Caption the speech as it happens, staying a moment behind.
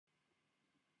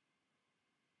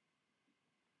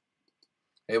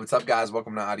Hey, what's up, guys?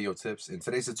 Welcome to Audio Tips. In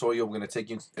today's tutorial, we're going to take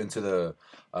you into the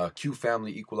Q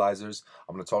family equalizers.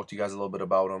 I'm going to talk to you guys a little bit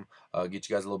about them, get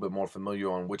you guys a little bit more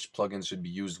familiar on which plugins should be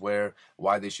used where,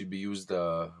 why they should be used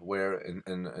where,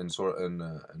 and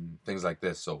things like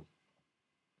this. So,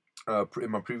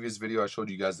 in my previous video, I showed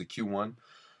you guys the Q1.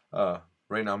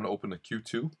 Right now, I'm going to open the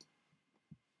Q2.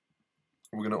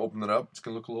 We're going to open it up. It's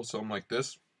going to look a little something like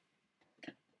this.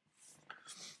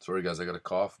 Sorry guys, I got a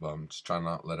cough, but I'm just trying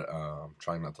not to let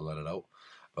it out.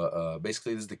 But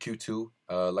basically, this is the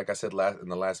Q2. Like I said in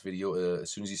the last video, as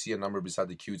soon as you see a number beside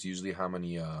the Q, it's usually how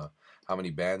many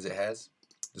bands it has.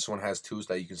 This one has 2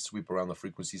 that you can sweep around the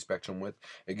frequency spectrum with.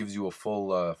 It gives you a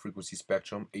full frequency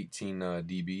spectrum, 18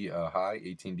 dB high,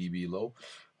 18 dB low.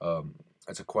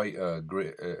 It's quite a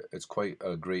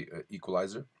great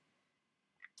equalizer.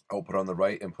 Output on the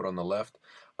right, input on the left,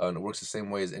 and it works the same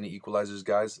way as any equalizers,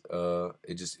 guys.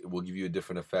 It will give you a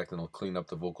different effect, and it'll clean up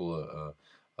the vocal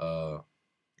a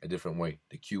different way,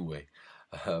 the Q way,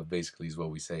 basically is what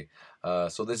we say.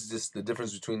 So this is just the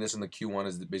difference between this and the Q1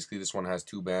 is that basically this one has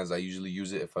 2 bands. I usually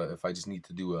use it if I just need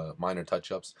to do minor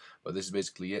touch-ups, but this is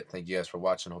basically it. Thank you guys for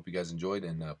watching. Hope you guys enjoyed,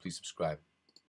 and please subscribe.